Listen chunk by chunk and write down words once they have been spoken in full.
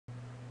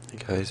Hey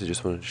guys, I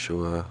just wanted to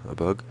show a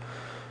bug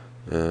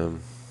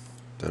that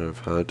I've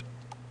had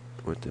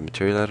with the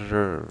material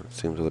editor. It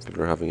seems other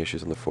people are having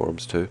issues on the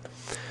forums too.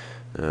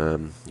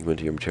 You go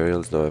into your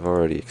materials. Now I've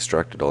already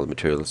extracted all the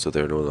materials, so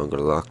they're no longer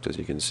locked. As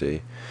you can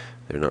see,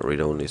 they're not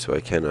read-only, so I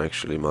can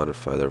actually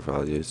modify their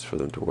values for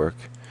them to work.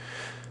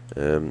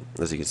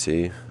 As you can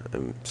see,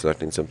 I'm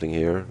selecting something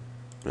here,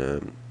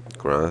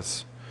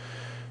 grass,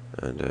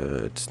 and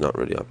it's not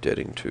really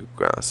updating to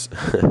grass.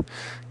 You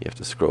have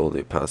to scroll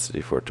the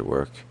opacity for it to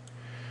work.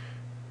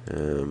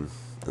 And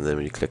then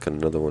when you click on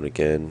another one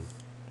again,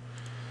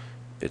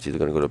 it's either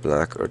going to go to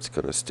black or it's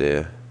going to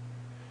stay.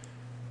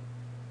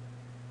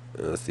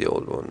 That's the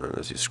old one, and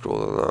as you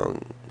scroll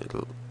along,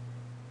 it'll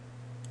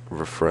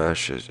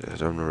refresh.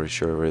 I'm not really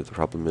sure where the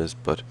problem is,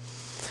 but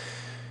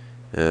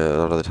a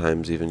lot of the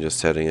times, even just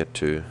setting it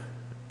to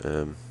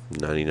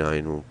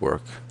 99 won't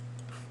work.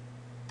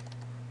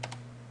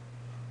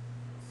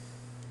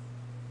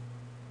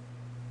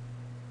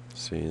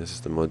 See, this is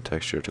the mud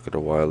texture. It took it a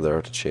while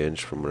there to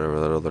change from whatever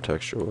that other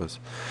texture was.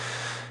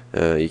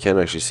 You can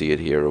actually see it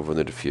here over in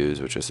the diffuse,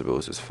 which I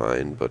suppose is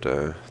fine, but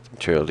the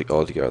material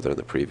altogether in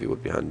the preview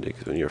would be handy,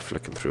 because when you're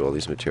flicking through all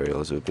these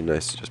materials, it would be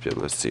nice to just be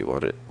able to see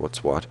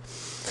what's what.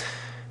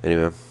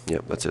 Anyway, yeah,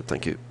 that's it.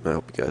 Thank you. I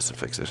hope you guys can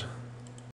fix it.